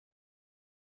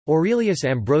Aurelius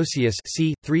Ambrosius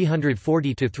c.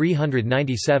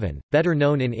 340–397, better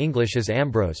known in English as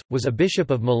Ambrose, was a bishop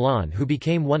of Milan who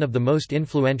became one of the most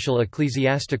influential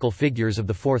ecclesiastical figures of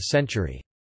the 4th century.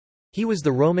 He was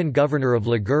the Roman governor of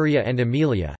Liguria and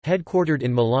Emilia, headquartered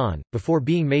in Milan, before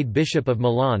being made Bishop of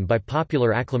Milan by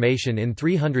popular acclamation in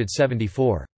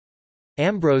 374.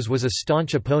 Ambrose was a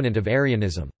staunch opponent of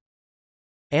Arianism.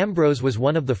 Ambrose was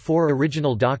one of the 4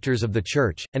 original doctors of the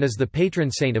Church, and is the patron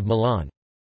saint of Milan.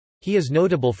 He is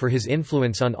notable for his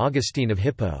influence on Augustine of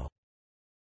Hippo.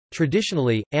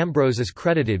 Traditionally, Ambrose is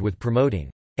credited with promoting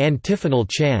antiphonal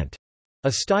chant,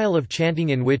 a style of chanting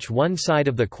in which one side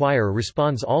of the choir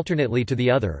responds alternately to the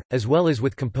other, as well as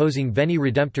with composing Veni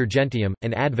Redemptor Gentium,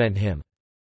 an Advent hymn.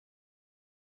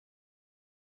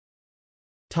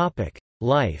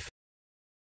 Life.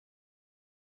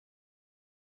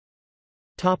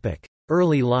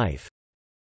 Early life.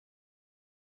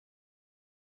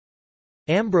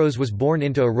 Ambrose was born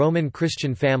into a Roman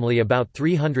Christian family about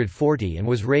 340 and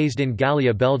was raised in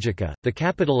Gallia Belgica, the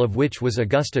capital of which was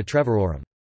Augusta Treverorum.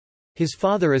 His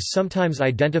father is sometimes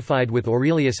identified with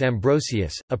Aurelius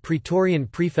Ambrosius, a Praetorian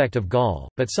prefect of Gaul,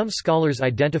 but some scholars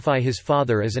identify his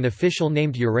father as an official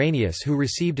named Uranius who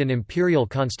received an imperial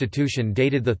constitution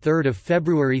dated 3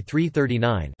 February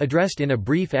 339 addressed in a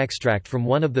brief extract from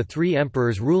one of the 3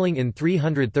 emperors ruling in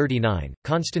 339,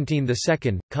 Constantine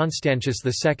II, Constantius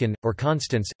II, or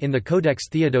Constans, in the Codex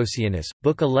Theodosianus,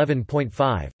 Book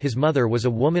 11.5. His mother was a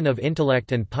woman of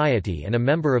intellect and piety and a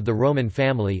member of the Roman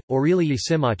family, Aurelii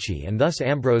Symmachus, and thus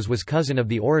Ambrose was cousin of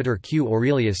the orator Q.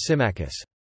 Aurelius Symmachus.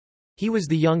 He was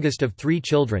the youngest of 3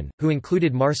 children, who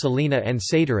included Marcellina and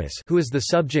Satyrus, who is the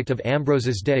subject of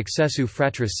Ambrose's De Excessu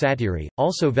Fratris Satiri,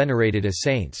 also venerated as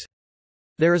saints.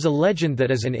 There is a legend that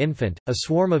as an infant, a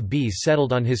swarm of bees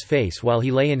settled on his face while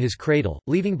he lay in his cradle,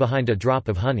 leaving behind a drop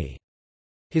of honey.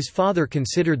 His father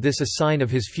considered this a sign of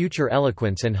his future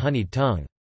eloquence and honeyed tongue.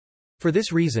 For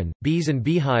this reason, bees and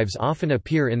beehives often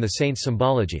appear in the saint's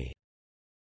symbology.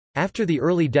 After the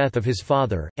early death of his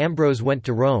father, Ambrose went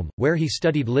to Rome, where he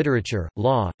studied literature,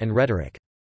 law, and rhetoric.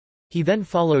 He then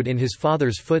followed in his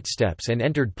father's footsteps and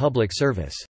entered public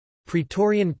service.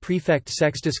 Praetorian prefect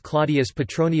Sextus Claudius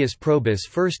Petronius Probus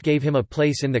first gave him a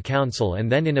place in the council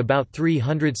and then in about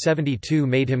 372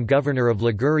 made him governor of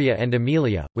Liguria and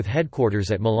Emilia, with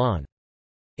headquarters at Milan.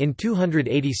 In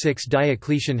 286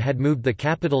 Diocletian had moved the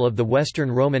capital of the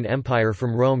Western Roman Empire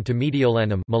from Rome to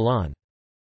Mediolanum, Milan.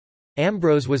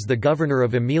 Ambrose was the governor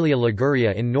of Emilia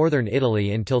Liguria in northern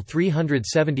Italy until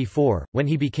 374, when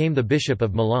he became the Bishop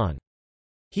of Milan.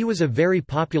 He was a very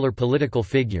popular political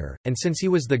figure, and since he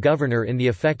was the governor in the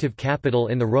effective capital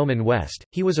in the Roman West,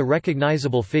 he was a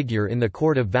recognizable figure in the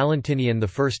court of Valentinian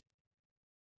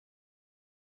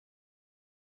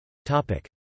I.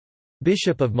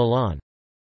 Bishop of Milan.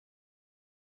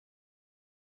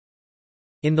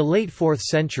 In the late 4th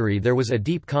century there was a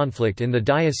deep conflict in the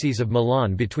Diocese of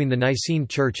Milan between the Nicene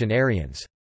Church and Arians.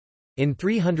 In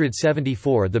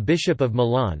 374 the Bishop of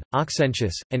Milan,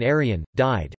 Auxentius, an Arian,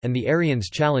 died, and the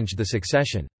Arians challenged the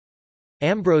succession.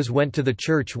 Ambrose went to the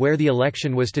church where the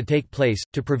election was to take place,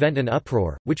 to prevent an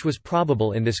uproar, which was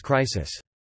probable in this crisis.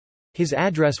 His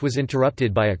address was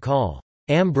interrupted by a call,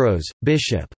 "Ambrose,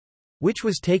 Bishop," which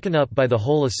was taken up by the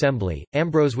whole assembly.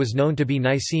 Ambrose was known to be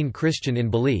Nicene Christian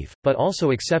in belief, but also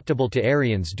acceptable to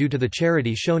Arians due to the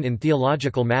charity shown in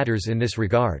theological matters in this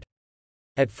regard.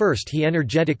 At first he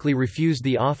energetically refused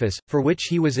the office, for which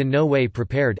he was in no way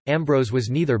prepared. Ambrose was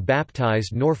neither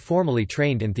baptized nor formally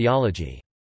trained in theology.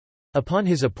 Upon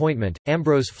his appointment,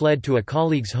 Ambrose fled to a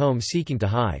colleague's home seeking to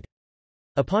hide.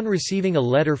 Upon receiving a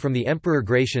letter from the Emperor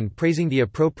Gratian praising the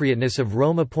appropriateness of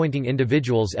Rome appointing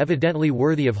individuals evidently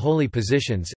worthy of holy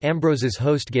positions, Ambrose's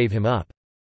host gave him up.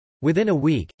 Within a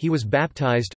week, he was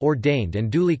baptized, ordained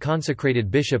and duly consecrated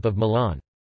Bishop of Milan.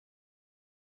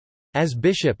 As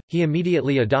bishop, he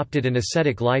immediately adopted an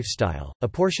ascetic lifestyle,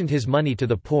 apportioned his money to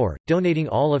the poor, donating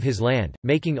all of his land,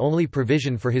 making only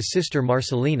provision for his sister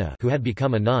Marcellina, who had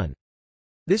become a nun.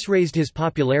 This raised his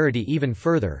popularity even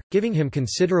further, giving him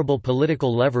considerable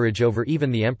political leverage over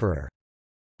even the emperor.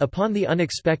 Upon the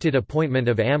unexpected appointment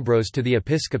of Ambrose to the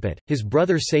episcopate, his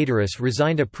brother Satyrus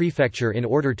resigned a prefecture in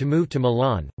order to move to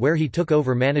Milan, where he took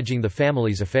over managing the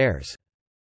family's affairs.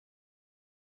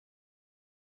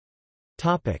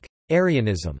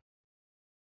 Arianism.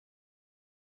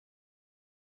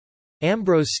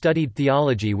 Ambrose studied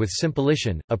theology with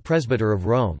Simplician, a presbyter of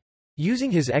Rome.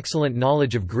 Using his excellent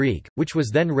knowledge of Greek, which was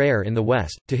then rare in the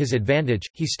West, to his advantage,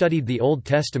 he studied the Old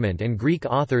Testament and Greek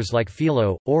authors like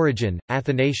Philo, Origen,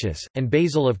 Athanasius, and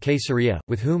Basil of Caesarea,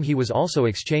 with whom he was also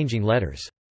exchanging letters.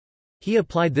 He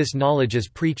applied this knowledge as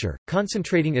preacher,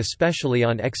 concentrating especially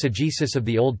on exegesis of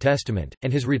the Old Testament,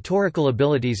 and his rhetorical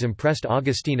abilities impressed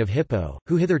Augustine of Hippo,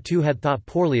 who hitherto had thought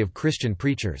poorly of Christian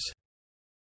preachers.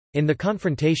 In the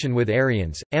confrontation with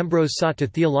Arians, Ambrose sought to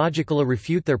theologically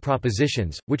refute their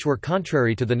propositions, which were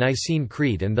contrary to the Nicene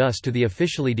Creed and thus to the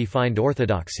officially defined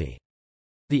orthodoxy.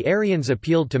 The Arians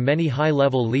appealed to many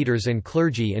high-level leaders and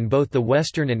clergy in both the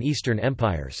Western and Eastern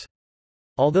empires.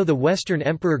 Although the Western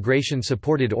Emperor Gratian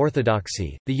supported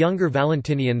orthodoxy, the younger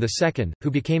Valentinian II, who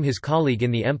became his colleague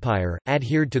in the empire,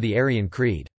 adhered to the Arian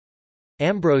creed.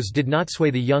 Ambrose did not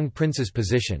sway the young prince's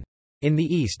position. In the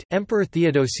East, Emperor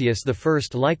Theodosius I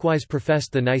likewise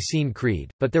professed the Nicene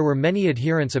Creed, but there were many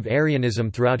adherents of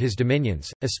Arianism throughout his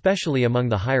dominions, especially among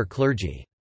the higher clergy.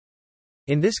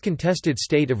 In this contested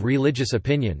state of religious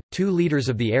opinion, two leaders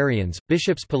of the Arians,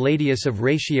 Bishops Palladius of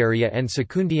Ratiaria and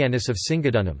Secundianus of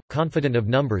Cingadunum, confident of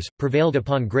numbers, prevailed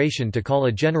upon Gratian to call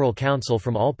a general council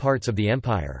from all parts of the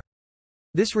empire.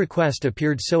 This request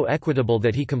appeared so equitable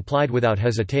that he complied without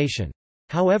hesitation.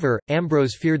 However,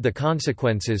 Ambrose feared the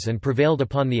consequences and prevailed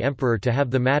upon the emperor to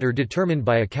have the matter determined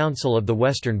by a council of the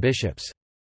Western bishops.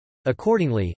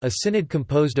 Accordingly, a synod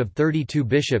composed of 32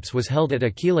 bishops was held at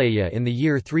Aquileia in the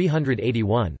year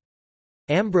 381.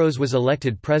 Ambrose was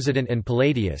elected president and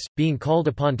Palladius, being called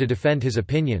upon to defend his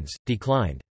opinions,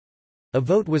 declined. A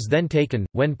vote was then taken,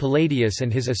 when Palladius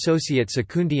and his associate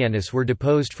Secundianus were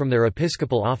deposed from their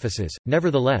episcopal offices.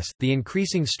 Nevertheless, the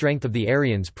increasing strength of the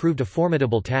Arians proved a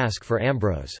formidable task for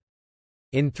Ambrose.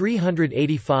 In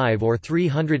 385 or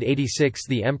 386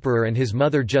 the emperor and his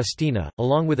mother Justina,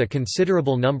 along with a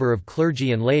considerable number of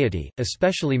clergy and laity,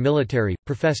 especially military,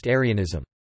 professed Arianism.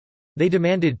 They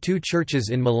demanded two churches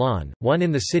in Milan, one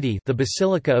in the city, the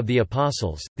Basilica of the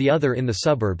Apostles, the other in the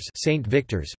suburbs, St.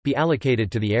 Victor's, be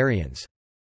allocated to the Arians.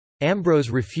 Ambrose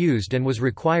refused and was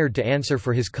required to answer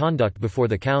for his conduct before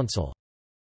the council.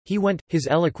 He went, his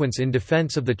eloquence in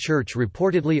defense of the church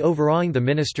reportedly overawing the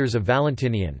ministers of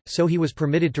Valentinian, so he was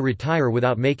permitted to retire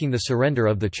without making the surrender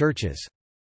of the churches.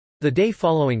 The day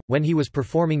following, when he was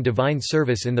performing divine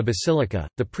service in the basilica,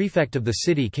 the prefect of the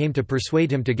city came to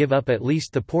persuade him to give up at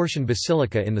least the portion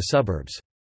basilica in the suburbs.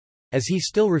 As he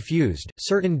still refused,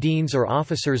 certain deans or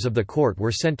officers of the court were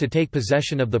sent to take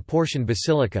possession of the portion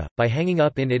basilica, by hanging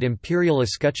up in it imperial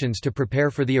escutcheons to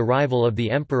prepare for the arrival of the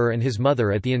emperor and his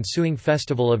mother at the ensuing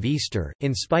festival of Easter.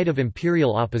 In spite of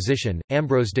imperial opposition,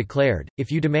 Ambrose declared, "If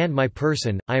you demand my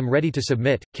person, I am ready to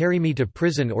submit, carry me to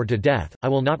prison or to death, I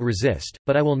will not resist,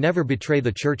 but I will never betray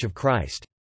the Church of Christ.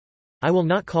 I will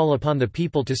not call upon the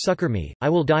people to succor me, I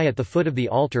will die at the foot of the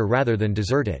altar rather than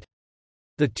desert it.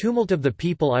 The tumult of the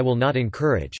people I will not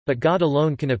encourage, but God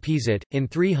alone can appease it." In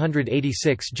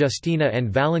 386 Justina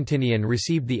and Valentinian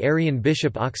received the Arian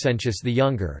bishop Auxentius the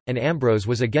Younger, and Ambrose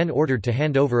was again ordered to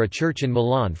hand over a church in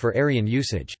Milan for Arian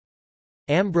usage.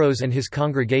 Ambrose and his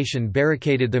congregation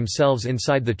barricaded themselves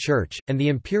inside the church, and the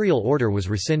imperial order was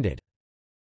rescinded.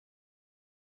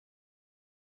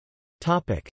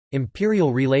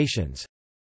 Imperial relations.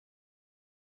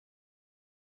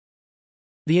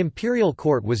 The imperial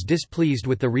court was displeased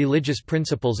with the religious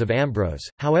principles of Ambrose,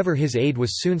 however his aid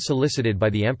was soon solicited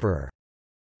by the emperor.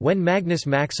 When Magnus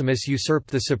Maximus usurped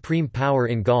the supreme power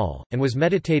in Gaul, and was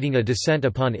meditating a descent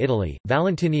upon Italy,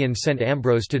 Valentinian sent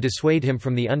Ambrose to dissuade him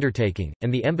from the undertaking,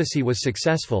 and the embassy was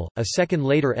successful. A second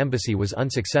later embassy was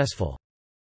unsuccessful.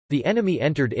 The enemy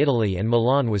entered Italy and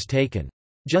Milan was taken.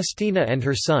 Justina and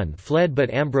her son fled,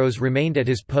 but Ambrose remained at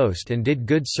his post and did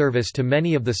good service to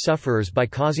many of the sufferers by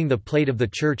causing the plate of the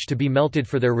church to be melted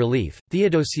for their relief.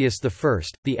 Theodosius I,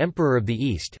 the emperor of the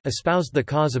East, espoused the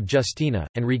cause of Justina,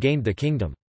 and regained the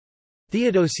kingdom.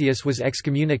 Theodosius was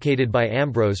excommunicated by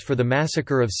Ambrose for the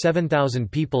massacre of 7,000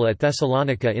 people at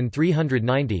Thessalonica in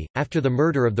 390, after the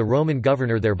murder of the Roman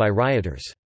governor there by rioters.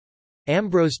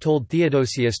 Ambrose told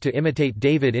Theodosius to imitate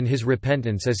David in his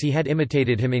repentance as he had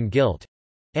imitated him in guilt.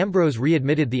 Ambrose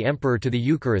readmitted the emperor to the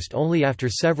Eucharist only after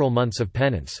several months of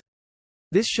penance.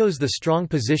 This shows the strong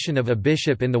position of a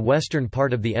bishop in the western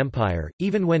part of the empire,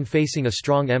 even when facing a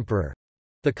strong emperor.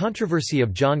 The controversy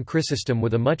of John Chrysostom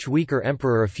with a much weaker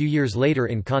emperor a few years later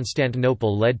in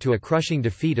Constantinople led to a crushing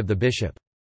defeat of the bishop.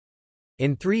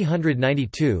 In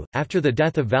 392, after the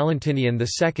death of Valentinian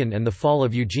II and the fall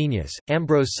of Eugenius,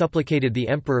 Ambrose supplicated the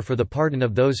emperor for the pardon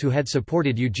of those who had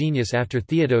supported Eugenius after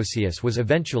Theodosius was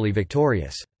eventually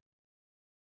victorious.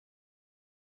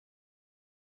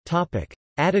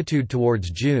 Attitude towards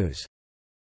Jews.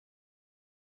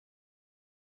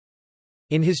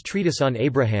 In his treatise on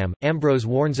Abraham, Ambrose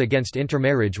warns against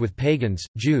intermarriage with pagans,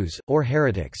 Jews, or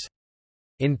heretics.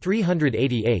 In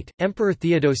 388, Emperor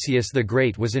Theodosius the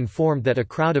Great was informed that a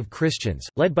crowd of Christians,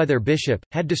 led by their bishop,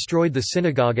 had destroyed the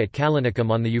synagogue at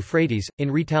Callinicum on the Euphrates, in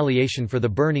retaliation for the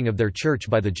burning of their church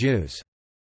by the Jews.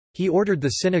 He ordered the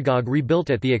synagogue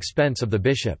rebuilt at the expense of the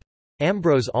bishop.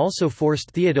 Ambrose also forced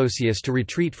Theodosius to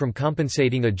retreat from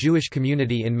compensating a Jewish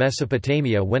community in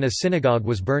Mesopotamia when a synagogue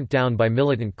was burnt down by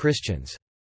militant Christians.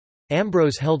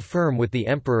 Ambrose held firm with the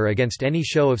emperor against any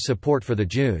show of support for the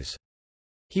Jews.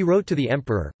 He wrote to the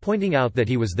emperor, pointing out that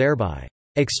he was thereby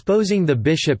exposing the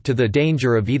bishop to the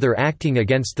danger of either acting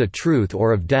against the truth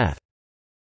or of death.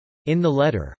 In the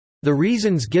letter, the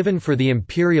reasons given for the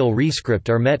imperial rescript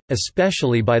are met,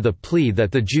 especially by the plea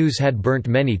that the Jews had burnt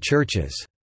many churches.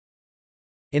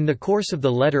 In the course of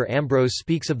the letter, Ambrose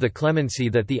speaks of the clemency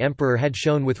that the emperor had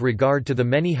shown with regard to the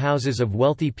many houses of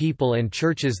wealthy people and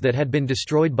churches that had been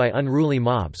destroyed by unruly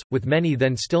mobs, with many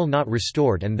then still not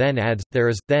restored, and then adds, "There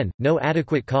is, then, no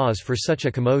adequate cause for such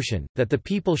a commotion, that the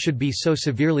people should be so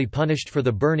severely punished for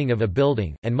the burning of a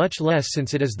building, and much less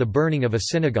since it is the burning of a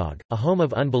synagogue, a home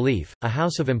of unbelief, a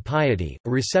house of impiety, a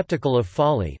receptacle of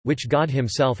folly, which God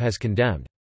himself has condemned.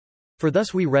 For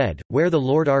thus we read, where the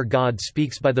Lord our God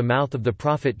speaks by the mouth of the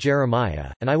prophet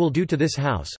Jeremiah, and I will do to this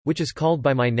house, which is called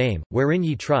by my name, wherein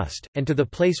ye trust, and to the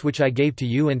place which I gave to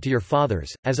you and to your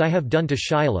fathers, as I have done to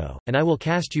Shiloh, and I will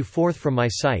cast you forth from my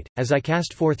sight, as I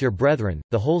cast forth your brethren,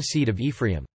 the whole seed of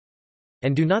Ephraim.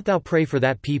 And do not thou pray for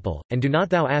that people, and do not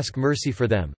thou ask mercy for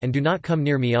them, and do not come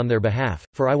near me on their behalf,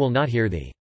 for I will not hear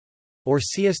thee. Or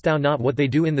seest thou not what they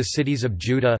do in the cities of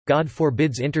Judah? God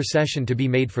forbids intercession to be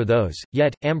made for those."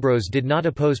 Yet, Ambrose did not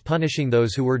oppose punishing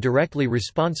those who were directly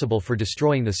responsible for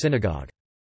destroying the synagogue.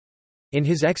 In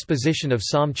his exposition of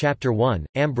Psalm chapter 1,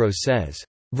 Ambrose says,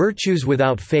 "Virtues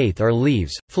without faith are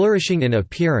leaves, flourishing in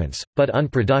appearance, but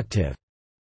unproductive.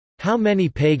 How many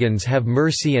pagans have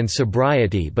mercy and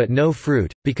sobriety but no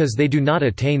fruit, because they do not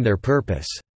attain their purpose.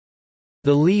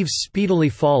 The leaves speedily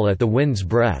fall at the wind's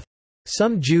breath.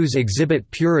 Some Jews exhibit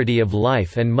purity of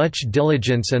life and much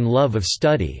diligence and love of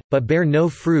study, but bear no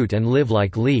fruit and live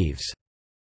like leaves."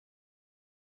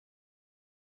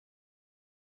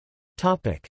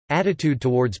 Attitude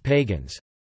towards pagans.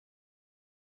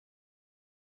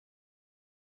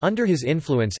 Under his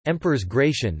influence, Emperors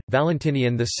Gratian,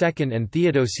 Valentinian II and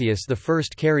Theodosius I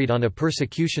carried on a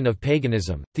persecution of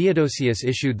paganism. Theodosius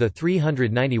issued the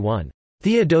 391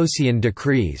 Theodosian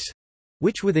decrees,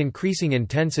 which with increasing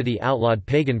intensity outlawed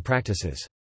pagan practices.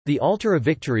 The altar of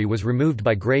victory was removed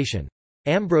by Gratian.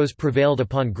 Ambrose prevailed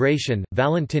upon Gratian,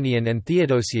 Valentinian and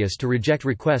Theodosius to reject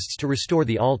requests to restore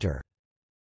the altar.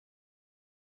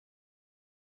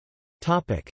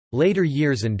 Later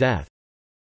years and death.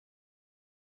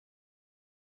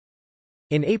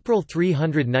 In April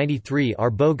 393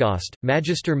 Arbogast,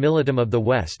 Magister Militum of the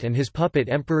West, and his puppet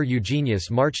Emperor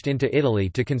Eugenius marched into Italy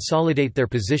to consolidate their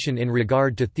position in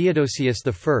regard to Theodosius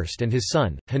I and his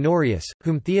son, Honorius,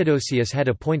 whom Theodosius had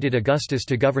appointed Augustus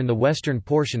to govern the western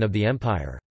portion of the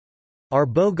empire.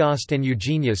 Arbogast and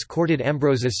Eugenius courted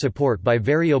Ambrose's support by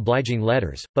very obliging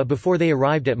letters, but before they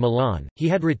arrived at Milan, he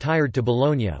had retired to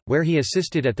Bologna, where he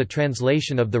assisted at the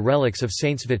translation of the relics of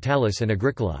Saints Vitalis and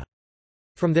Agricola.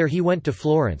 From there he went to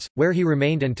Florence, where he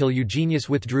remained until Eugenius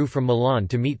withdrew from Milan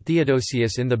to meet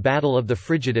Theodosius in the Battle of the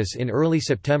Frigidus in early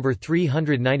September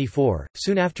 394.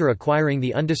 Soon after acquiring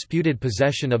the undisputed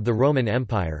possession of the Roman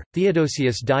Empire,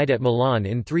 Theodosius died at Milan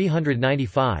in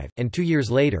 395, and 2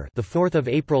 years later, the 4th of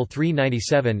April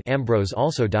 397, Ambrose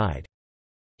also died.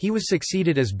 He was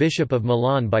succeeded as Bishop of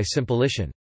Milan by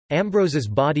Simplician. Ambrose's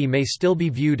body may still be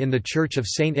viewed in the Church of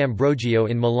Saint Ambrogio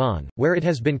in Milan, where it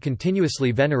has been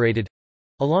continuously venerated,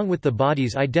 along with the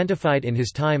bodies identified in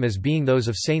his time as being those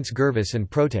of Saints Gervas and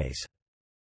Protes.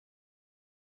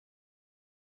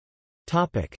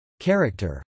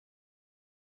 Character.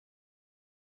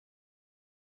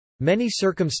 Many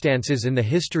circumstances in the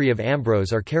history of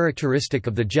Ambrose are characteristic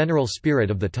of the general spirit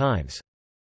of the times.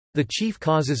 The chief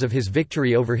causes of his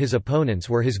victory over his opponents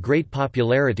were his great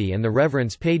popularity and the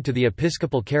reverence paid to the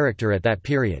episcopal character at that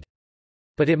period.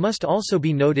 But it must also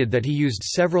be noted that he used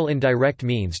several indirect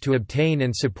means to obtain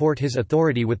and support his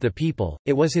authority with the people.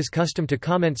 It was his custom to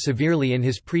comment severely in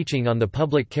his preaching on the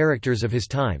public characters of his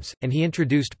times, and he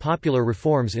introduced popular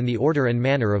reforms in the order and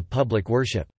manner of public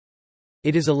worship.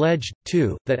 It is alleged,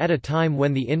 too, that at a time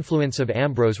when the influence of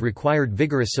Ambrose required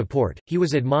vigorous support, he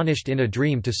was admonished in a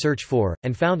dream to search for,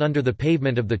 and found under the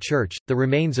pavement of the church, the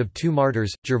remains of 2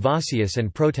 martyrs, Gervasius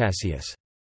and Protasius.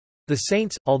 The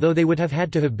saints, although they would have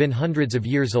had to have been hundreds of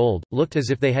years old, looked as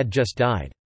if they had just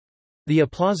died. The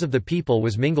applause of the people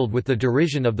was mingled with the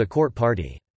derision of the court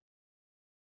party.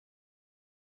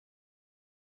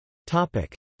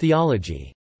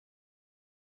 Theology.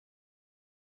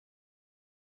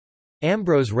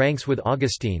 Ambrose ranks with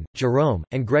Augustine, Jerome,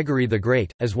 and Gregory the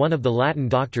Great, as one of the Latin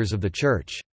doctors of the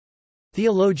Church.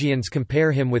 Theologians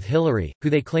compare him with Hilary,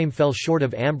 who they claim fell short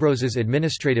of Ambrose's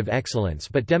administrative excellence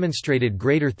but demonstrated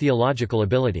greater theological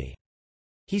ability.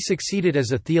 He succeeded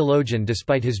as a theologian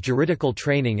despite his juridical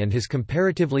training and his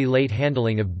comparatively late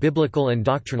handling of biblical and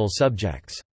doctrinal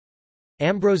subjects.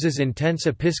 Ambrose's intense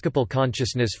episcopal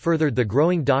consciousness furthered the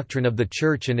growing doctrine of the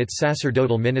Church and its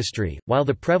sacerdotal ministry, while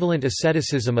the prevalent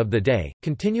asceticism of the day,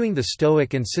 continuing the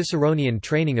Stoic and Ciceronian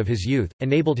training of his youth,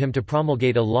 enabled him to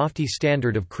promulgate a lofty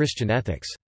standard of Christian ethics.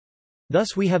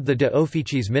 Thus we have the De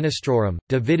Officiis Ministrorum,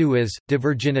 De Viduis, De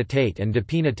Virginitate and De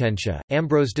Penitentia.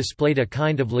 Ambrose displayed a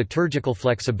kind of liturgical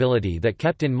flexibility that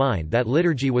kept in mind that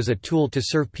liturgy was a tool to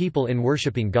serve people in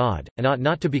worshipping God, and ought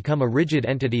not to become a rigid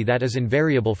entity that is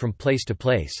invariable from place to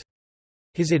place.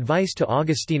 His advice to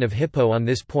Augustine of Hippo on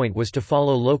this point was to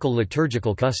follow local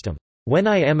liturgical custom. "When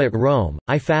I am at Rome,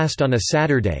 I fast on a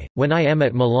Saturday, when I am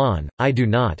at Milan, I do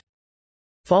not.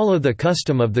 Follow the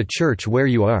custom of the Church where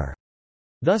you are."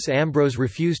 Thus Ambrose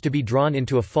refused to be drawn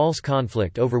into a false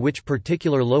conflict over which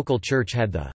particular local church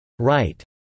had the right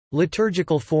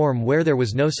liturgical form where there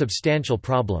was no substantial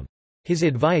problem. His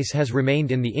advice has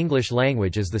remained in the English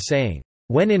language as the saying,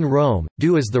 "When in Rome,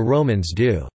 do as the Romans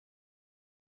do."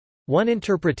 One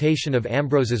interpretation of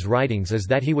Ambrose's writings is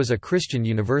that he was a Christian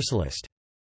universalist.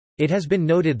 It has been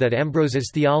noted that Ambrose's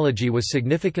theology was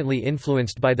significantly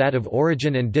influenced by that of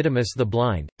Origen and Didymus the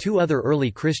Blind, two other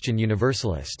early Christian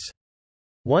universalists.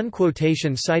 One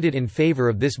quotation cited in favor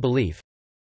of this belief: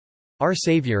 "Our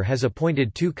Saviour has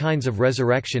appointed two kinds of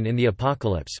resurrection in the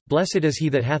Apocalypse, blessed is he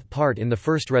that hath part in the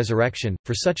first resurrection,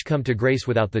 for such come to grace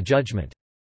without the judgment.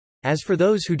 As for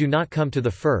those who do not come to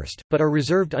the first, but are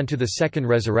reserved unto the second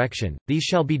resurrection, these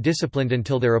shall be disciplined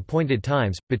until their appointed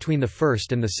times, between the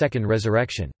first and the second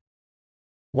resurrection."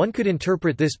 One could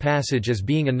interpret this passage as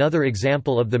being another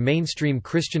example of the mainstream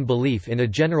Christian belief in a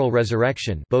general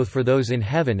resurrection, both for those in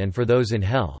heaven and for those in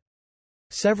hell.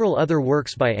 Several other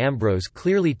works by Ambrose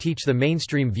clearly teach the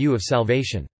mainstream view of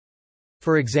salvation.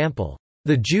 For example,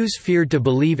 "The Jews feared to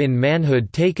believe in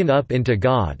manhood taken up into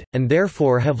God, and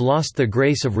therefore have lost the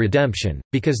grace of redemption,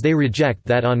 because they reject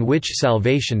that on which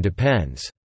salvation depends."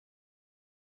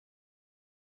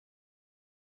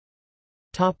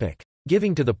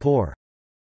 Giving to the poor.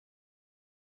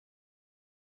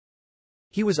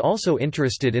 He was also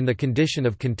interested in the condition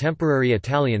of contemporary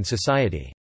Italian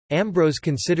society. Ambrose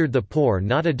considered the poor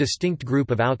not a distinct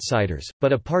group of outsiders,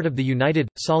 but a part of the united,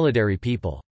 solidary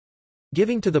people.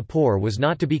 Giving to the poor was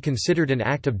not to be considered an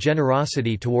act of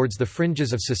generosity towards the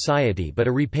fringes of society but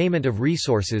a repayment of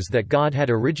resources that God had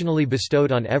originally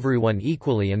bestowed on everyone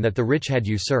equally and that the rich had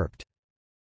usurped.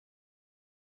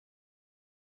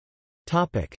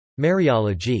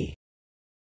 Mariology.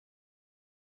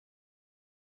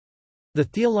 The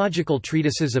theological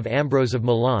treatises of Ambrose of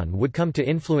Milan would come to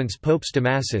influence Popes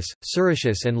Damasus,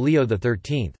 Siricius and Leo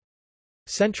XIII.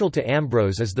 Central to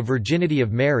Ambrose is the virginity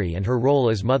of Mary and her role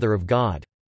as Mother of God.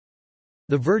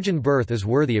 The virgin birth is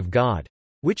worthy of God.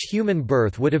 Which human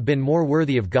birth would have been more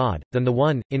worthy of God, than the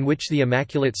one, in which the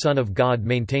Immaculate Son of God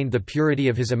maintained the purity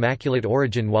of his immaculate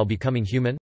origin while becoming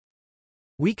human?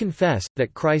 We confess,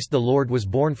 that Christ the Lord was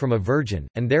born from a virgin,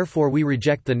 and therefore we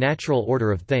reject the natural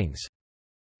order of things.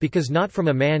 Because not from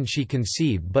a man she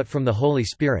conceived but from the Holy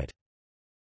Spirit.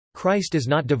 Christ is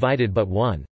not divided but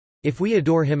one. If we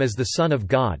adore him as the Son of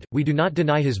God, we do not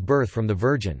deny his birth from the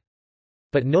Virgin.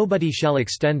 But nobody shall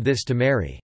extend this to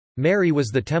Mary. Mary was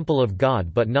the temple of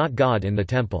God but not God in the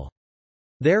temple.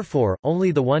 Therefore, only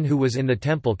the one who was in the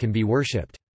temple can be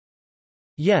worshipped.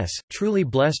 Yes, truly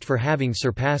blessed for having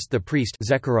surpassed the priest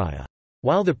Zechariah.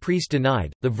 While the priest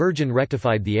denied, the Virgin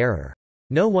rectified the error.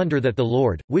 No wonder that the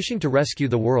Lord, wishing to rescue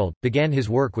the world, began his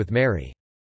work with Mary.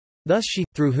 Thus she,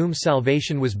 through whom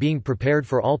salvation was being prepared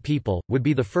for all people, would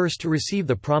be the first to receive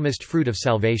the promised fruit of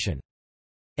salvation.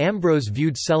 Ambrose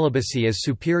viewed celibacy as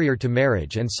superior to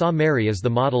marriage and saw Mary as the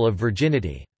model of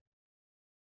virginity.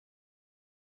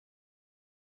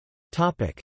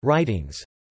 Writings.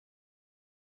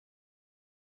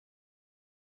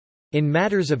 In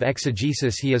matters of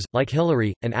exegesis he is, like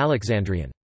Hilary, an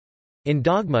Alexandrian. In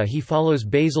dogma he follows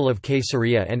Basil of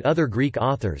Caesarea and other Greek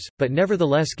authors, but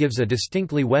nevertheless gives a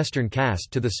distinctly Western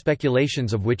cast to the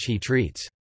speculations of which he treats.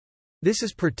 This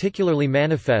is particularly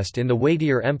manifest in the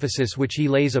weightier emphasis which he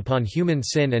lays upon human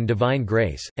sin and divine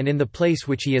grace, and in the place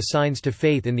which he assigns to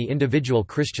faith in the individual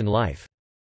Christian life.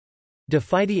 De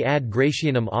Fide ad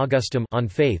Gratianum Augustum on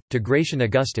Faith, to Gratian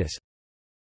Augustus.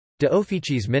 De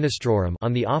Officiis Ministrorum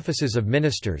on the offices of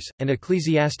ministers, an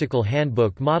ecclesiastical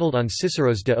handbook modeled on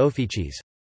Cicero's De Officiis.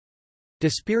 De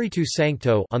Spiritu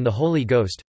Sancto on the Holy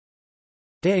Ghost.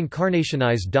 De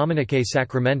Incarnationis Dominicae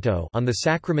Sacramento on the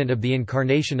sacrament of the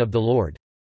Incarnation of the Lord.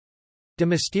 De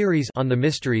Mysteries on the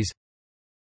mysteries.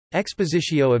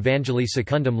 Expositio Evangelii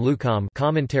Secundum Lucam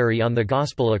commentary on the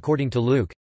Gospel according to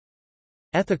Luke.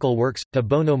 Ethical works, De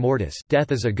Bono Mortis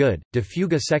death is a good, De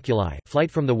Fuga Seculi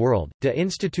flight from the world, De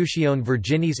Institutione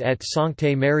Virginis et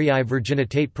Sanctae Mariae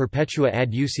Virginitate Perpetua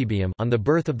ad Eusebium on the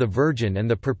birth of the Virgin and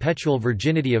the perpetual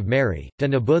virginity of Mary, De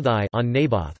Nabothai on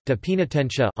Naboth, De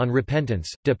Penitentia on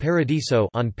repentance, De Paradiso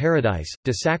on paradise,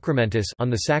 De Sacramentis on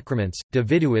the sacraments, De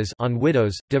Viduas on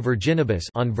widows, De Virginibus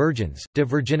on virgins, De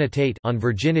Virginitate on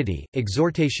virginity,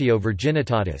 Exhortatio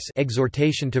Virginitatis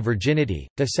exhortation to virginity,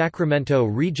 De Sacramento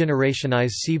Regenerationis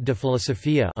Sive de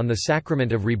Philosophia on the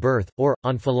sacrament of rebirth, or,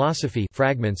 on philosophy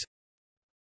fragments.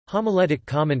 Homiletic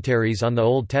commentaries on the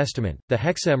Old Testament, the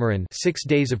Hexameron 6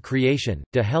 Days of Creation,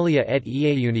 De Helia et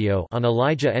Ieunio on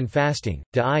Elijah and fasting,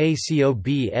 De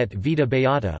Iacob et Vita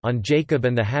Beata on Jacob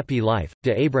and the happy life,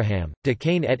 De Abraham, De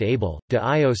Cain et Abel, De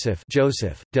Ioseph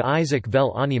Joseph, De Isaac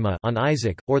vel anima on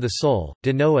Isaac, or the soul,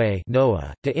 De Noe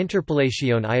Noah, De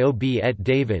Interpellatione Iob et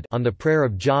David on the prayer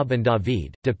of Job and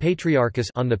David, De Patriarchus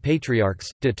on the patriarchs,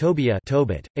 De Tobia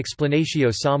Tobit,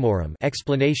 Explanatio Psalmorum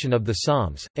explanation of the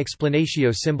Psalms,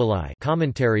 Explanatio Symboli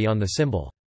commentary on the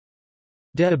symbol.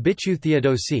 De Habitu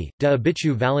Theodosi, De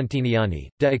Habitu Valentiniani,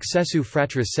 De Excessu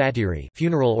Fratris Satiri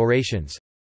funeral orations.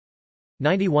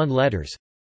 91 letters.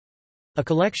 A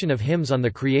collection of hymns on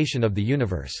the creation of the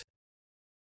universe.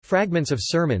 Fragments of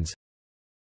sermons.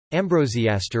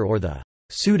 Ambrosiaster or the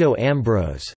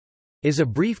Pseudo-Ambrose is a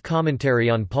brief commentary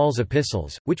on Paul's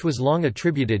epistles, which was long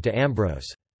attributed to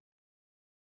Ambrose.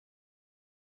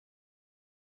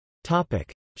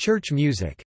 Church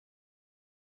music.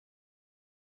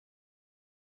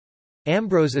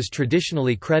 Ambrose is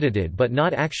traditionally credited but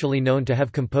not actually known to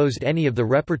have composed any of the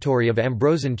repertory of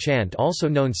Ambrosian chant, also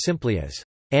known simply as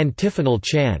antiphonal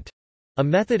chant, a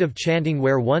method of chanting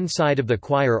where one side of the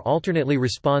choir alternately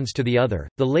responds to the other.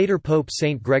 The later Pope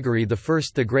Saint Gregory I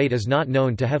the Great is not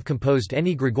known to have composed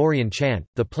any Gregorian chant,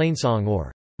 the plainsong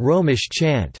or Romish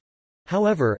chant.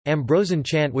 However, Ambrosian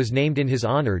chant was named in his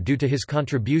honor due to his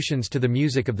contributions to the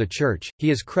music of the Church. He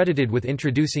is credited with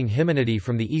introducing hymnody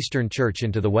from the Eastern Church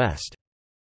into the West.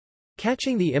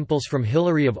 Catching the impulse from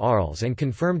Hilary of Arles and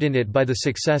confirmed in it by the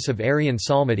success of Arian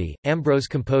psalmody, Ambrose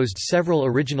composed several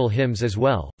original hymns as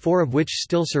well, 4 of which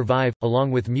still survive,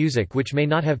 along with music which may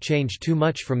not have changed too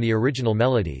much from the original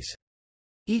melodies.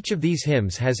 Each of these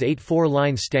hymns has 8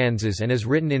 4-line stanzas and is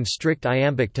written in strict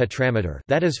iambic tetrameter,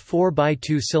 that is 4 by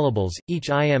 2 syllables, each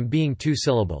iamb being 2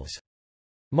 syllables.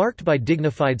 Marked by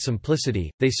dignified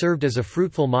simplicity, they served as a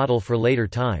fruitful model for later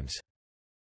times.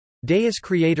 Deus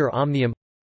Creator Omnium,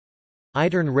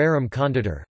 Idern Rerum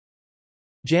Conditor,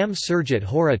 Jam Surgit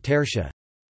Hora Tertia,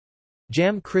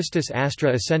 Jam Christus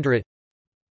Astra Ascenderit,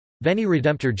 Veni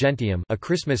Redemptor Gentium, a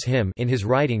Christmas hymn. In his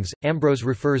writings, Ambrose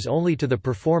refers only to the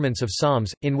performance of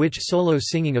psalms, in which solo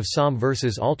singing of psalm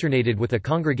verses alternated with a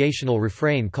congregational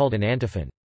refrain called an antiphon.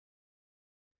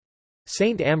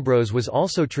 Saint Ambrose was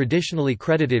also traditionally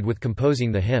credited with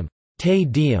composing the hymn, Te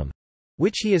Deum,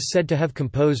 which he is said to have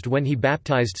composed when he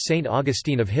baptized Saint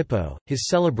Augustine of Hippo, his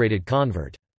celebrated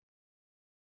convert.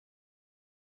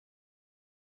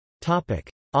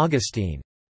 Augustine.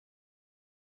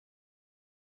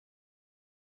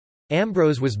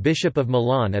 Ambrose was Bishop of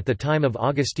Milan at the time of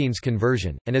Augustine's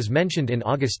conversion, and is mentioned in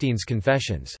Augustine's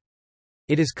Confessions.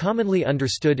 It is commonly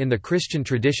understood in the Christian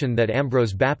tradition that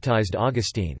Ambrose baptized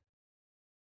Augustine.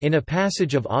 In a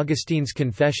passage of Augustine's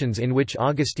Confessions in which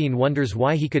Augustine wonders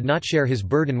why he could not share his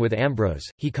burden with Ambrose,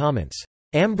 he comments,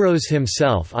 "Ambrose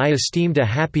himself I esteemed a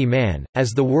happy man,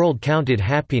 as the world counted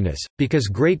happiness, because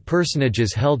great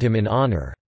personages held him in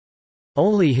honor.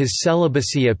 Only his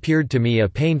celibacy appeared to me a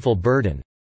painful burden."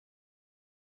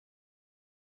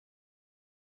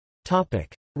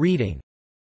 Reading.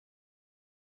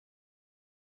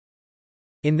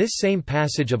 In this same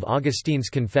passage of Augustine's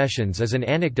Confessions is an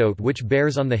anecdote which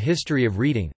bears on the history of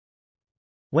reading.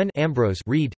 When Ambrose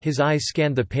read, his eyes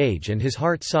scanned the page and his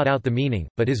heart sought out the meaning,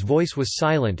 but his voice was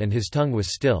silent and his tongue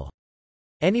was still.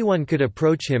 Anyone could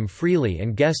approach him freely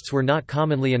and guests were not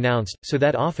commonly announced, so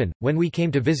that often, when we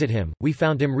came to visit him, we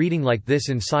found him reading like this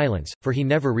in silence, for he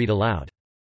never read aloud.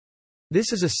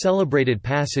 This is a celebrated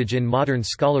passage in modern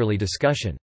scholarly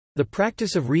discussion. The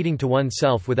practice of reading to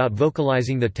oneself without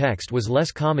vocalizing the text was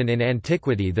less common in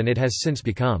antiquity than it has since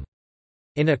become.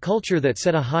 In a culture that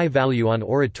set a high value on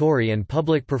oratory and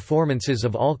public performances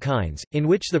of all kinds, in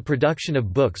which the production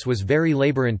of books was very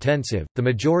labor-intensive, the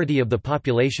majority of the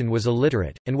population was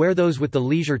illiterate, and where those with the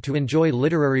leisure to enjoy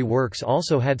literary works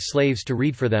also had slaves to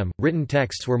read for them, written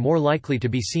texts were more likely to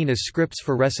be seen as scripts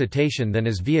for recitation than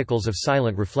as vehicles of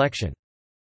silent reflection.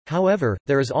 However,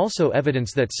 there is also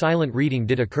evidence that silent reading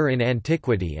did occur in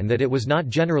antiquity and that it was not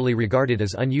generally regarded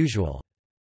as unusual.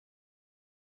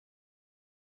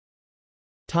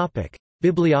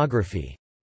 Bibliography.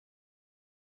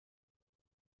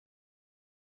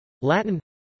 Latin.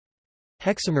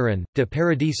 Hexameron, de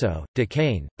Paradiso, de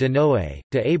Cain, de Noé,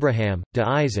 de Abraham, de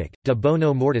Isaac, de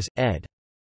Bono Mortis, ed.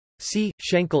 C.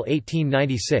 Schenkel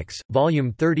 1896,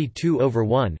 volume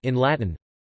 32/1 in Latin.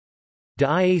 De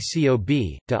Iacob,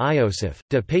 de Iosif,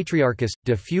 de Patriarchus,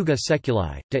 de Fuga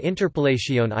Seculi, de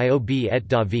Interpellatione Iob et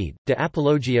David, de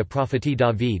Apologia Propheti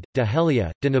David, de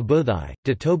Helia, de Nebuthai,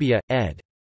 de Tobia, ed.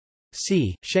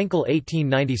 C. Schenkel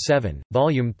 1897,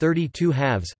 volume 32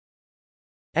 halves.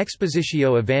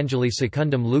 Expositio Evangelii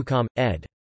Secundum Lucam, ed.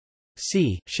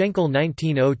 C. Schenkel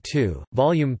 1902,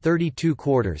 volume 32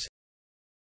 quarters.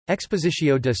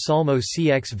 Expositio de Salmo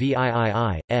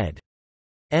cxvii, ed.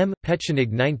 M. Petchenig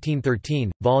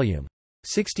 1913, volume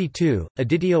 62,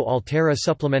 Editio Altera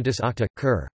Supplementus Octa,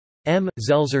 Cur. M.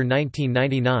 Zelzer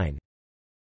 1999.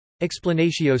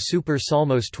 Explanatio Super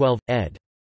Salmos 12, ed.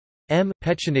 M.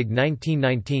 Petchenig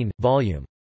 1919, Vol.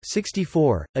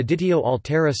 64, Editio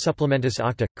Altera Supplementus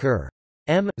Octa, Cur.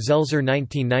 M. Zelzer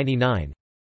 1999.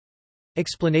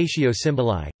 Explanatio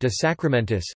Symboli, de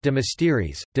Sacramentis, de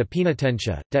Mysteries, de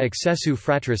Penitentia, de Excessu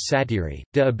Fratris Satiri,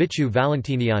 de Abitu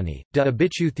Valentiniani, de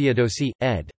Abitu Theodosi,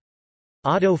 ed.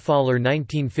 Otto Faller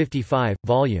 1955,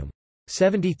 Vol.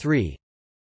 73.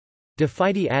 De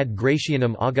Fide ad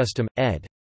Gratianum Augustum, ed.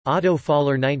 Otto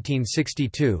Faller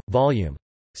 1962, Vol.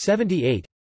 78.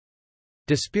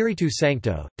 De Spiritu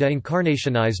Sancto, de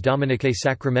Incarnationis Dominicae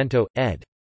Sacramento, ed.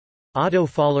 Otto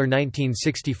Faller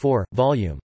 1964,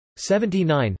 Vol.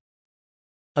 79.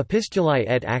 Epistulae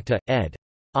et Acta, ed.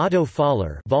 Otto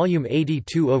Faller, Volume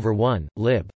 82/1,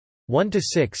 lib.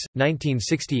 1–6,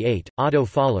 1968. Otto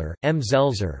Faller, M.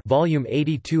 Zelzer, Volume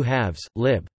 82 halves,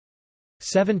 lib.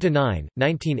 7–9,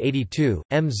 1982.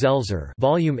 M. Zelzer,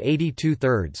 Volume 82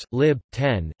 thirds, lib.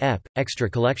 10, ep. Extra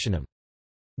collectionum.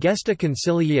 Gesta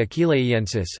Concilii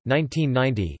Aquileiensis,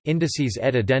 1990. Indices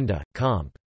et addenda,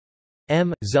 comp.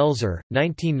 M. Zelzer,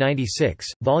 1996,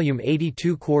 Volume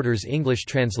 82 quarters English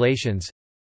translations.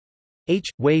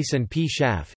 H. Weiss and P.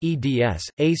 Schaff, eds.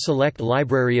 A Select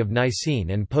Library of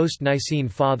Nicene and Post-Nicene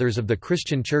Fathers of the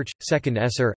Christian Church, 2nd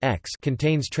Esser, X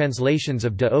contains translations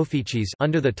of De Officiis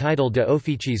under the title De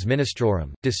Officiis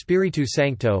Ministrorum, De Spiritu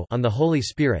Sancto on the Holy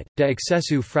Spirit, De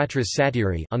Excessu Fratris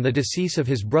Satiri on the decease of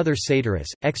his brother Satyrus,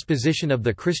 Exposition of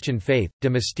the Christian Faith, De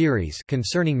Mysteries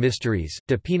concerning mysteries,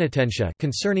 De Penitentia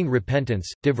concerning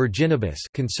repentance, De Virginibus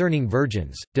concerning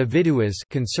virgins, De Viduas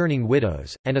concerning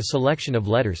widows, and a selection of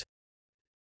letters.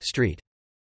 Street.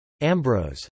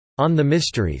 Ambrose, On the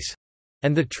Mysteries,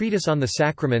 and the Treatise on the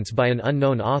Sacraments by an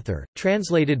unknown author,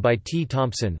 translated by T.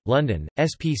 Thompson, London,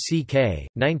 SPCK,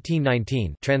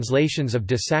 1919. Translations of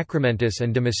De Sacramentis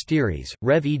and De Mysteries,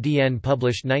 Rev. Edn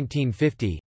published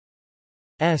 1950.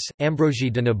 S.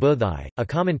 Ambrosi de Nebuthai, a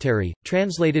commentary,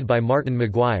 translated by Martin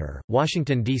McGuire,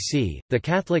 Washington, D.C., The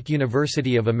Catholic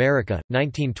University of America,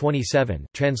 1927.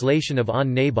 Translation of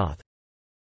On Naboth.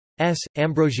 S.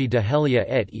 Ambrosi de Helia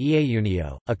et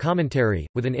Ieunio, a commentary,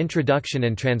 with an introduction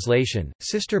and translation,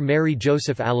 Sister Mary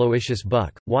Joseph Aloysius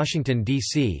Buck, Washington,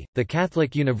 D.C., The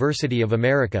Catholic University of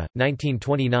America,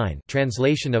 1929.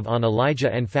 Translation of On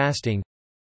Elijah and Fasting.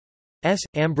 S.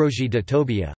 Ambrosi de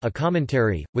Tobia, a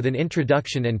commentary, with an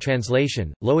introduction and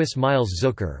translation, Lois Miles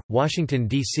Zucker, Washington,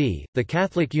 D.C., The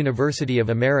Catholic University of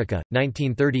America,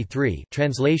 1933.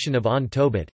 Translation of On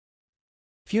Tobit.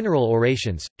 Funeral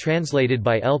Orations, translated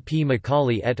by L. P.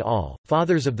 Macaulay et al.,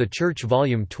 Fathers of the Church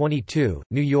Volume 22,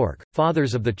 New York,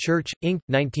 Fathers of the Church, Inc.,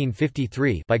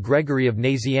 1953 by Gregory of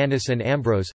Nazianzus and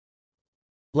Ambrose.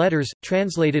 Letters,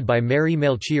 translated by Mary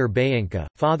Melchior Bayenka,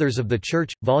 Fathers of the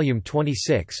Church, Volume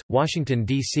 26, Washington,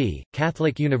 D.C.,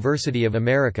 Catholic University of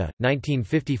America,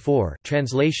 1954.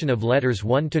 Translation of Letters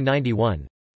 1–91.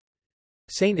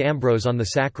 St. Ambrose on the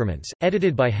Sacraments,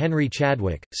 edited by Henry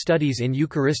Chadwick, Studies in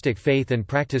Eucharistic Faith and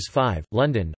Practice 5,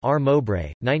 London, R.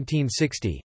 Mowbray,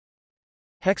 1960.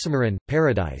 Hexameron,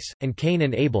 Paradise, and Cain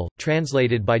and Abel,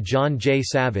 translated by John J.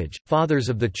 Savage, Fathers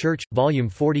of the Church, Volume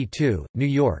 42, New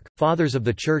York, Fathers of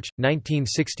the Church,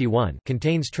 1961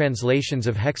 contains translations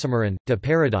of Hexameron, De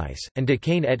Paradise, and De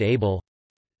Cain et Abel.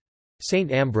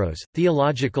 Saint Ambrose,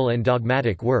 Theological and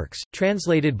Dogmatic Works,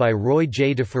 translated by Roy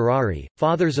J. de Ferrari,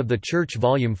 Fathers of the Church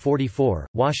Volume 44,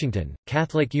 Washington,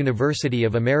 Catholic University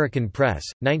of American Press,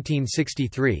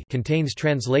 1963 contains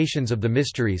translations of the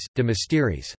Mysteries, de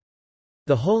Mysteries.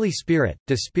 The Holy Spirit,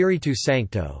 De Spiritu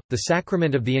Sancto, the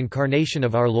Sacrament of the Incarnation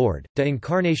of Our Lord, De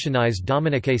Incarnationis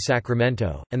Dominicae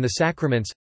Sacramento, and the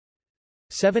Sacraments.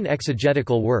 7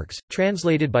 Exegetical Works,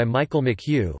 translated by Michael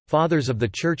McHugh, Fathers of the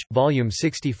Church, Volume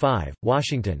 65,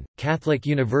 Washington, Catholic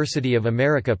University of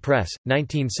America Press,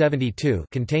 1972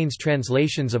 contains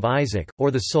translations of Isaac,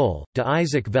 or the Soul, De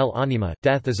Isaac vel Anima,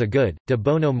 Death is a Good, De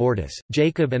Bono Mortis,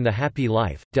 Jacob and the Happy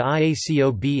Life, De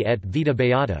Iacob et Vita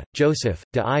Beata, Joseph,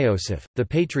 De Ioseph, The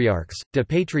Patriarchs, De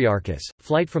Patriarchus,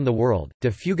 Flight from the World,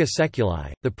 De Fuga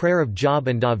Seculi, The Prayer of Job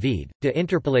and David, De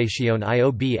Interpellation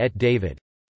Iob et David.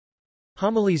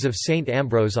 Homilies of St.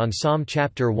 Ambrose on Psalm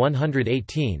Chapter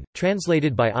 118,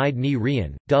 translated by Ide Ni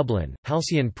Rian, Dublin,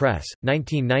 Halcyon Press,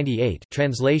 1998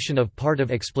 translation of part of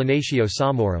Explanatio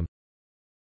Psalmorum.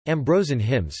 Ambrosian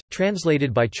Hymns,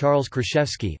 translated by Charles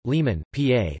Kraszewski, Lehman,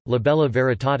 P.A., Libella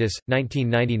Veritatis,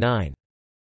 1999.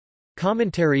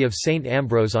 Commentary of St.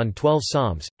 Ambrose on 12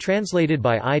 Psalms, translated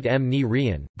by Ide M. Ni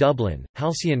Rian, Dublin,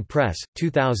 Halcyon Press,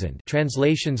 2000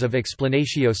 translations of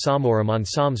Explanatio Psalmorum on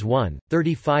Psalms 1,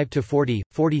 35–40,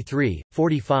 43,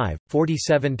 45,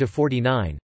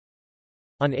 47–49.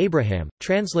 On Abraham,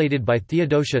 translated by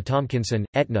Theodosia Tompkinson,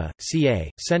 Etna, C.A.,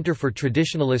 Center for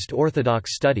Traditionalist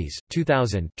Orthodox Studies,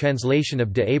 2000 translation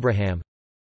of De Abraham.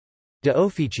 De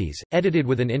Officiis, edited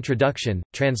with an introduction,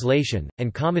 translation,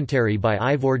 and commentary by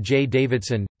Ivor J.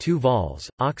 Davidson, 2 vols,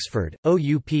 Oxford,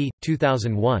 OUP,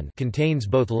 2001 contains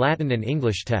both Latin and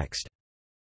English text.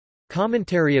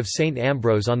 Commentary of St.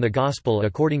 Ambrose on the Gospel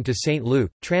according to St. Luke,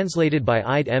 translated by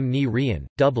Ide M. Ni Rian,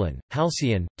 Dublin,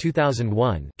 Halcyon,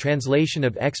 2001 translation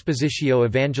of Expositio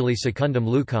Evangelii Secundum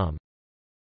Lucam.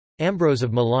 Ambrose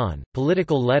of Milan,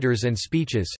 Political Letters and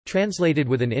Speeches, translated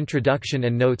with an introduction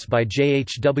and notes by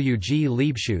J.H.W.G.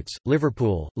 Liebschutz,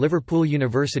 Liverpool, Liverpool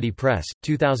University Press,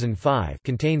 2005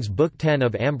 contains Book 10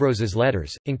 of Ambrose's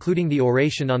letters, including the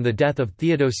oration on the death of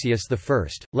Theodosius I,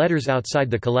 letters outside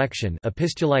the collection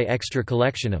Epistulae Extra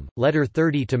Collectionum, letter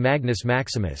 30 to Magnus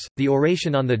Maximus, the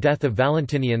oration on the death of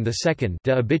Valentinian II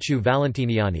De Obitu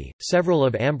Valentiniani. Several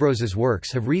of Ambrose's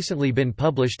works have recently been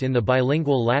published in the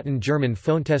bilingual Latin-German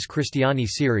Fontes Christiani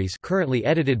series currently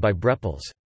edited by Brepols.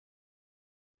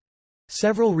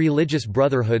 Several religious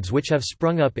brotherhoods which have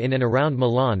sprung up in and around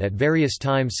Milan at various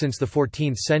times since the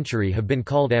 14th century have been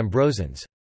called Ambrosians.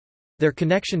 Their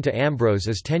connection to Ambrose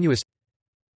is tenuous.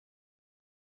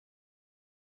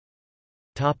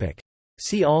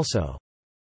 See also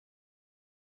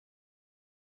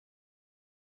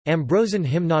Ambrosian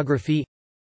hymnography,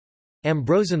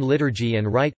 Ambrosian liturgy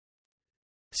and rite,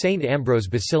 St. Ambrose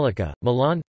Basilica,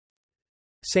 Milan,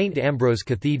 St. Ambrose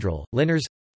Cathedral, Linares,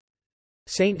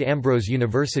 St. Ambrose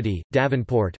University,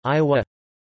 Davenport, Iowa,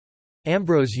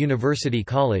 Ambrose University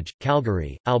College,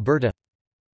 Calgary, Alberta.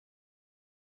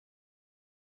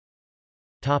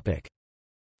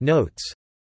 Notes.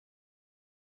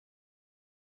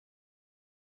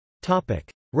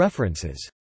 References.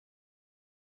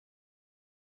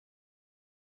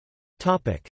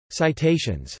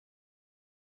 Citations.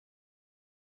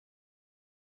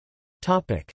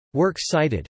 Works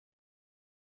cited.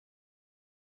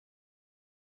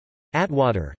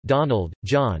 Atwater, Donald,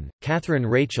 John, Catherine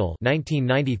Rachel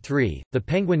 1993, The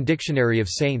Penguin Dictionary of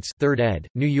Saints 3rd ed.,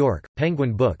 New York,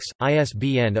 Penguin Books,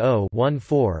 ISBN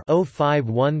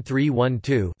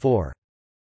 0-14-051312-4.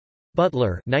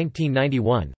 Butler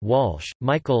 1991, Walsh,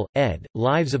 Michael, ed.,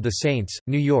 Lives of the Saints,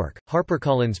 New York,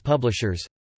 HarperCollins Publishers.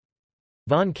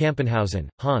 Von Kampenhausen,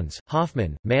 Hans,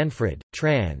 Hoffmann, Manfred,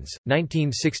 trans.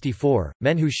 1964,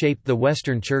 Men Who Shaped the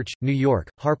Western Church, New York,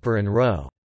 Harper & Row.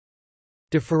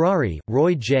 De Ferrari,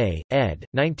 Roy J., ed.,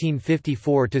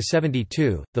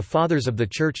 1954–72, The Fathers of the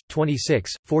Church,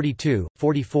 26, 42,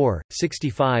 44,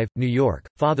 65, New York,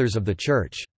 Fathers of the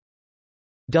Church.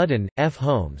 Dudden, F.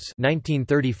 Holmes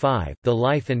 1935, The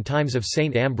Life and Times of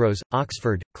St. Ambrose,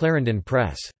 Oxford, Clarendon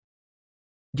Press.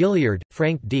 Gilliard,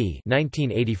 Frank D.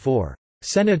 1984.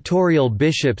 Senatorial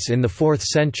Bishops in the Fourth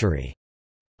Century.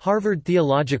 Harvard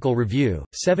Theological Review,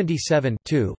 77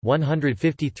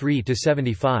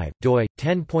 153–75, doi,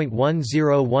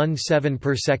 10.1017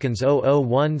 per seconds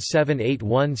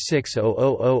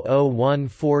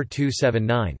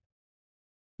 00178160000142779.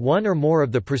 One or more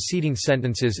of the preceding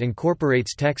sentences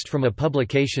incorporates text from a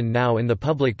publication now in the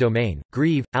public domain.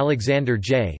 Grieve, Alexander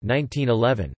J.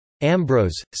 1911.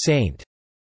 Ambrose, Saint.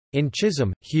 In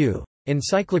Chisholm, Hugh.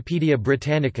 Encyclopædia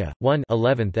Britannica, 1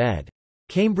 11th ed.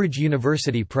 Cambridge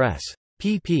University Press.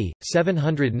 pp.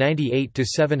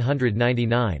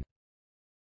 798–799.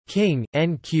 King,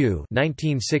 N.Q.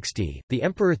 1960, The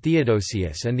Emperor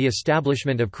Theodosius and the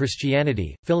Establishment of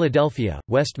Christianity, Philadelphia,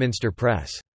 Westminster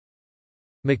Press.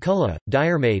 McCullough,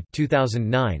 Diarmaid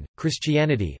 2009,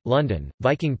 Christianity, London,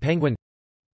 Viking Penguin.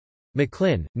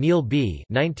 McLynn, Neil B.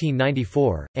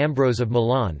 1994, Ambrose of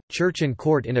Milan, Church and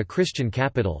Court in a Christian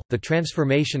Capital, The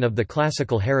Transformation of the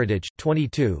Classical Heritage,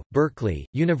 22, Berkeley,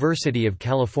 University of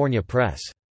California Press.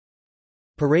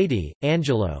 Paredi,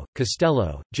 Angelo,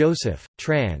 Costello, Joseph,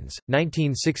 trans.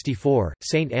 1964,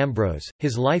 St. Ambrose,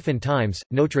 His Life and Times,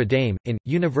 Notre Dame, in,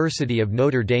 University of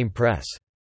Notre Dame Press.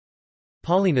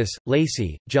 Paulinus,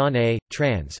 Lacey, John A.,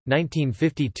 trans.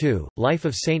 1952, Life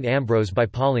of St. Ambrose by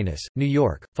Paulinus, New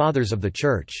York, Fathers of the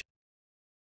Church.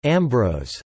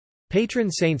 Ambrose. Patron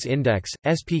Saints Index,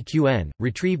 SPQN,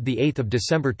 retrieved 8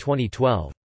 December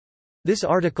 2012. This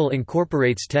article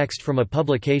incorporates text from a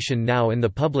publication now in the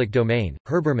public domain.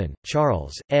 Herbermann,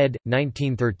 Charles, ed.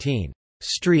 1913.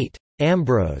 Street.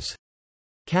 Ambrose.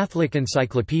 Catholic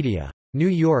Encyclopedia. New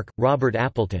York, Robert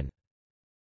Appleton.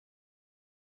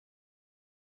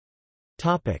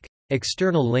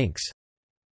 External links.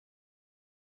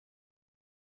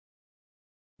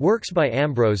 Works by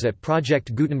Ambrose at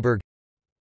Project Gutenberg.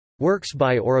 Works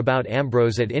by or about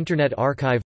Ambrose at Internet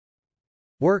Archive.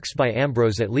 Works by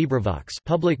Ambrose at LibriVox,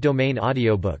 public domain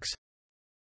audiobooks.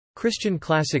 Christian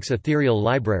Classics Ethereal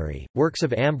Library, Works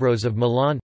of Ambrose of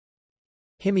Milan.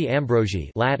 Hymni Ambrosii,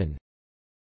 Latin.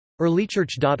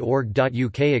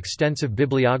 earlychurch.org.uk Extensive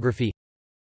bibliography.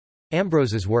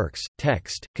 Ambrose's works,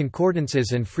 text,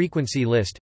 concordances and frequency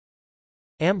list.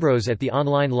 Ambrose at the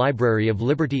Online Library of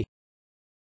Liberty.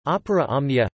 Opera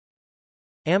Omnia.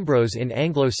 Ambrose in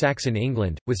Anglo-Saxon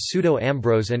England, with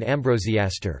Pseudo-Ambrose and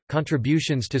Ambrosiaster,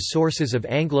 Contributions to Sources of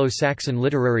Anglo-Saxon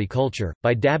Literary Culture,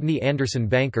 by Dabney Anderson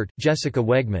Bankert, Jessica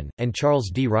Wegman, and Charles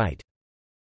D. Wright.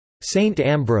 Saint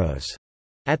Ambrose,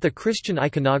 at the Christian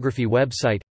Iconography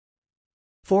website.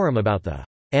 Forum about the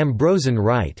Ambrosian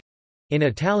Rite, in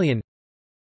Italian.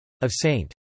 Of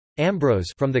Saint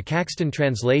Ambrose, from the Caxton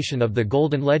translation of the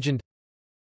Golden Legend.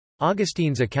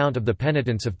 Augustine's account of the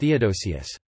penitence of Theodosius.